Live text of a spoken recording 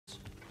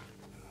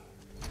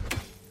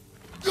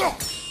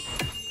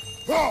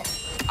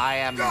I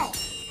am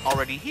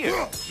already here,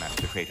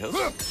 Master Kratos.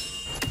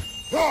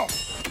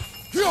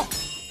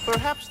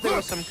 Perhaps there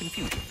was some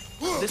confusion.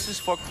 This is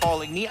for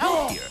calling me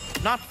out here,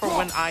 not for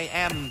when I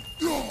am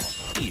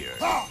here.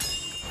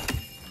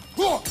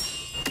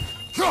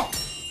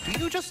 Do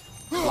you just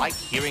like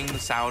hearing the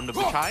sound of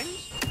the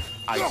chimes?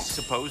 I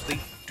suppose they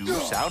do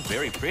sound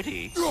very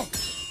pretty.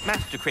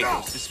 Master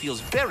Kratos, this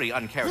feels very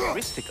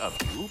uncharacteristic of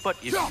you, but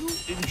if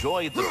you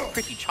enjoy the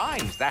pretty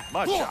chimes that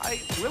much, I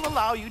will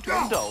allow you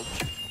to indulge.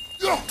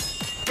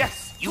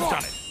 Yes, you've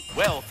done it.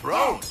 Well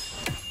thrown.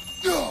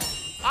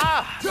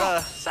 Ah,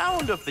 the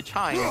sound of the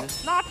chimes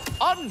is not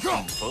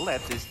unpainful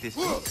at this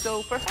distance,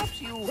 so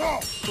perhaps you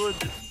could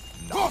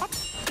not?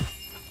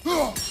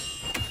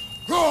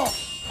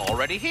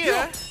 Already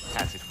here,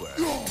 as it were.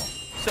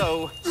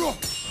 So,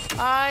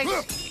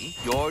 I see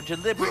you're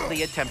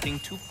deliberately attempting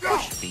to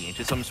push me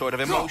into some sort of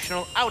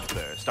emotional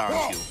outburst,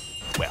 aren't you?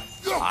 Well,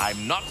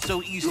 I'm not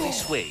so easily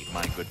swayed,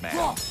 my good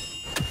man.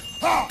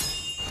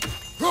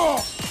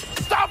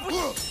 Stop with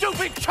the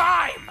stupid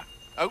chime!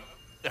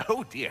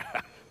 Oh dear.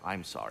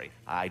 I'm sorry.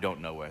 I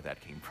don't know where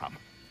that came from.